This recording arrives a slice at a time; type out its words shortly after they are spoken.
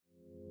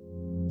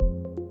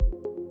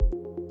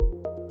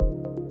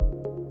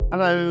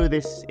Hello,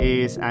 this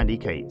is Andy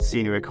Kate,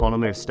 Senior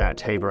Economist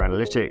at Haber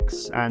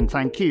Analytics, and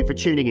thank you for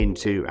tuning in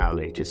to our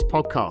latest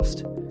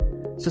podcast.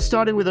 So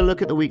starting with a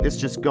look at the week that's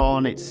just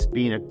gone, it's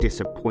been a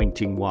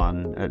disappointing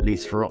one, at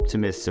least for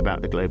optimists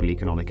about the global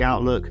economic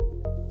outlook.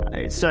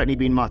 It's certainly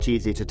been much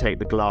easier to take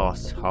the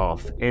glass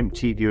half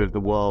empty view of the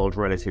world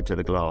relative to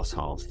the glass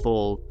half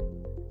full.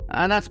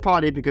 And that's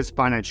partly because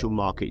financial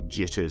market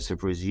jitters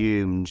have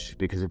resumed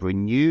because of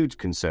renewed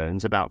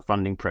concerns about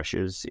funding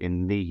pressures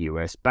in the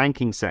US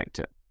banking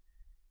sector.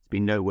 It's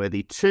been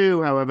noteworthy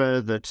too,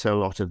 however, that a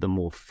lot of the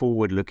more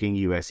forward-looking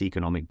US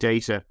economic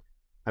data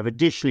have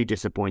additionally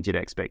disappointed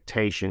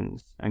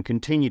expectations and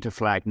continue to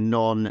flag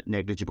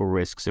non-negligible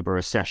risks of a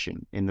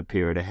recession in the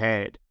period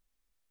ahead.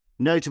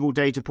 Notable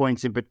data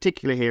points in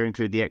particular here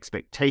include the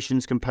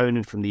expectations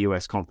component from the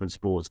US Conference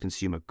Board's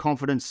Consumer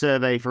Confidence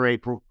Survey for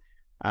April,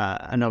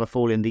 another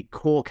fall in the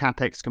core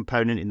capex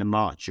component in the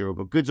March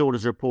durable goods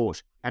orders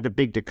report, and a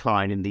big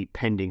decline in the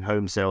pending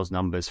home sales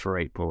numbers for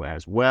April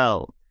as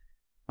well.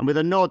 And with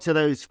a nod to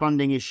those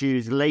funding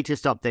issues,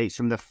 latest updates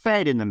from the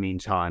Fed in the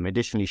meantime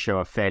additionally show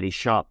a fairly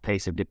sharp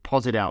pace of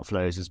deposit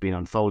outflows has been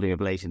unfolding of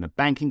late in the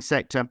banking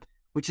sector,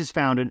 which has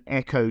found an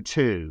echo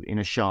too in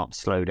a sharp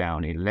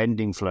slowdown in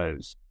lending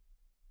flows.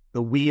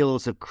 The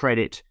wheels of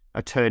credit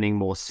are turning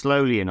more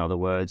slowly, in other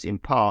words, in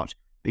part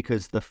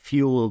because the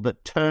fuel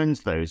that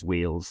turns those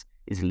wheels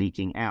is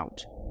leaking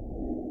out.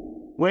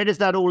 Where does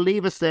that all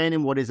leave us then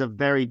in what is a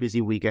very busy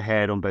week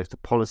ahead on both the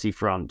policy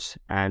front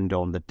and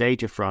on the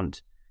data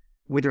front?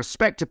 With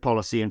respect to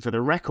policy, and for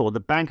the record,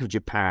 the Bank of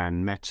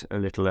Japan met a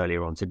little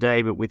earlier on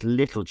today, but with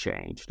little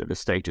change to the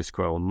status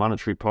quo on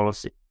monetary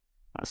policy.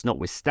 That's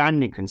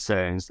notwithstanding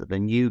concerns that the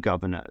new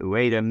governor,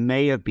 Ueda,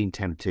 may have been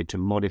tempted to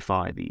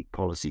modify the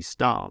policy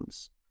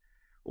stance.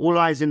 All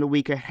eyes in the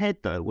week ahead,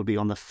 though, will be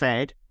on the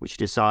Fed, which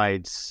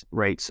decides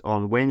rates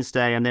on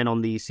Wednesday, and then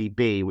on the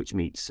ECB, which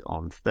meets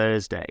on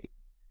Thursday.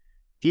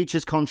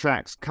 Futures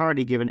contracts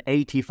currently give an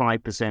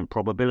 85%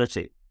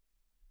 probability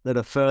that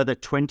a further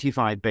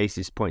 25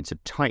 basis points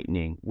of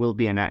tightening will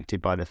be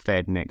enacted by the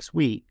Fed next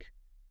week.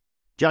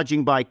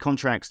 Judging by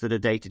contracts that are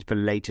dated for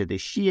later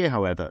this year,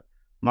 however,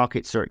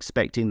 markets are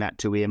expecting that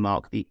to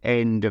earmark the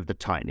end of the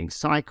tightening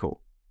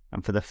cycle,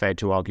 and for the Fed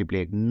to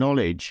arguably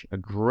acknowledge a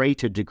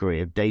greater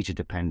degree of data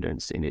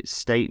dependence in its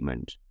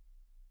statement.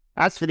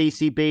 As for the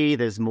ECB,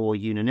 there's more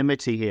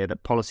unanimity here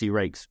that policy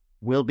rates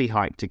will be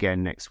hiked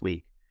again next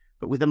week,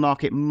 but with the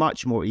market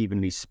much more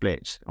evenly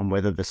split on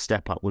whether the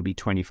step-up will be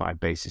 25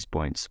 basis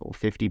points or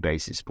 50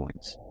 basis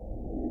points.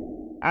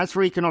 As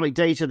for economic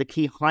data, the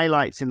key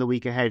highlights in the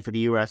week ahead for the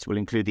US will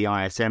include the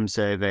ISM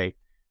survey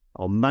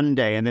on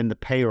Monday and then the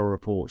payroll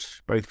report,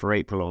 both for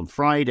April on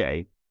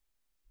Friday.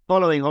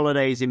 Following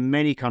holidays in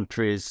many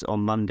countries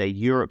on Monday,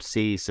 Europe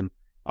sees some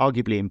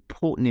arguably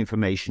important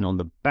information on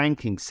the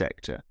banking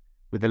sector,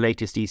 with the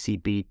latest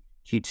ECB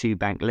Q2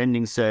 bank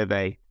lending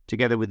survey,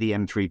 together with the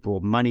M3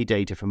 broad money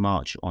data for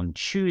March on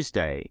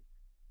Tuesday.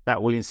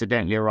 That will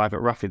incidentally arrive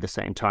at roughly the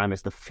same time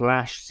as the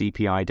flash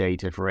CPI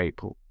data for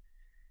April.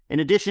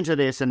 In addition to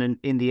this, and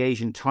in the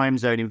Asian time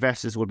zone,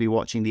 investors will be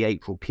watching the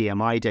April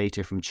PMI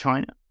data from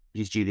China,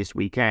 which is due this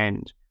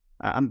weekend.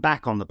 And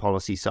back on the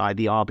policy side,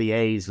 the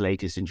RBA's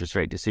latest interest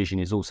rate decision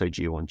is also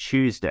due on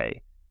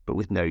Tuesday, but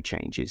with no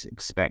changes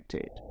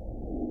expected.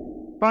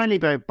 Finally,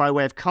 by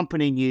way of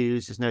company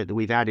news, just note that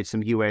we've added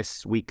some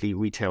US weekly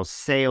retail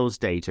sales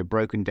data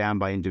broken down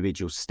by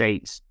individual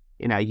states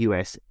in our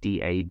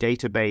USDA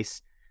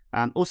database.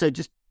 Also,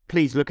 just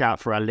please look out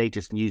for our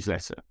latest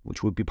newsletter,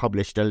 which will be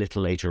published a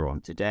little later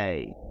on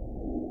today.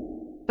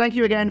 Thank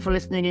you again for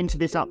listening into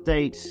this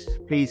update.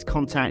 Please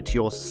contact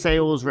your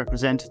sales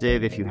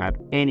representative if you have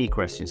any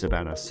questions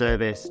about our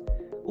service.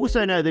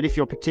 Also know that if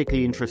you're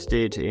particularly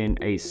interested in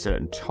a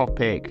certain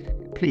topic,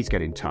 please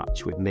get in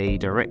touch with me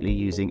directly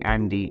using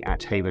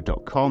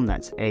andy@haber.com.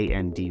 That's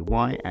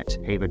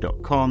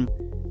ANDY@haber.com.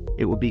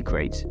 It would be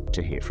great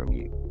to hear from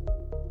you.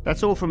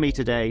 That's all from me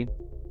today.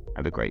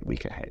 Have a great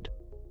week ahead.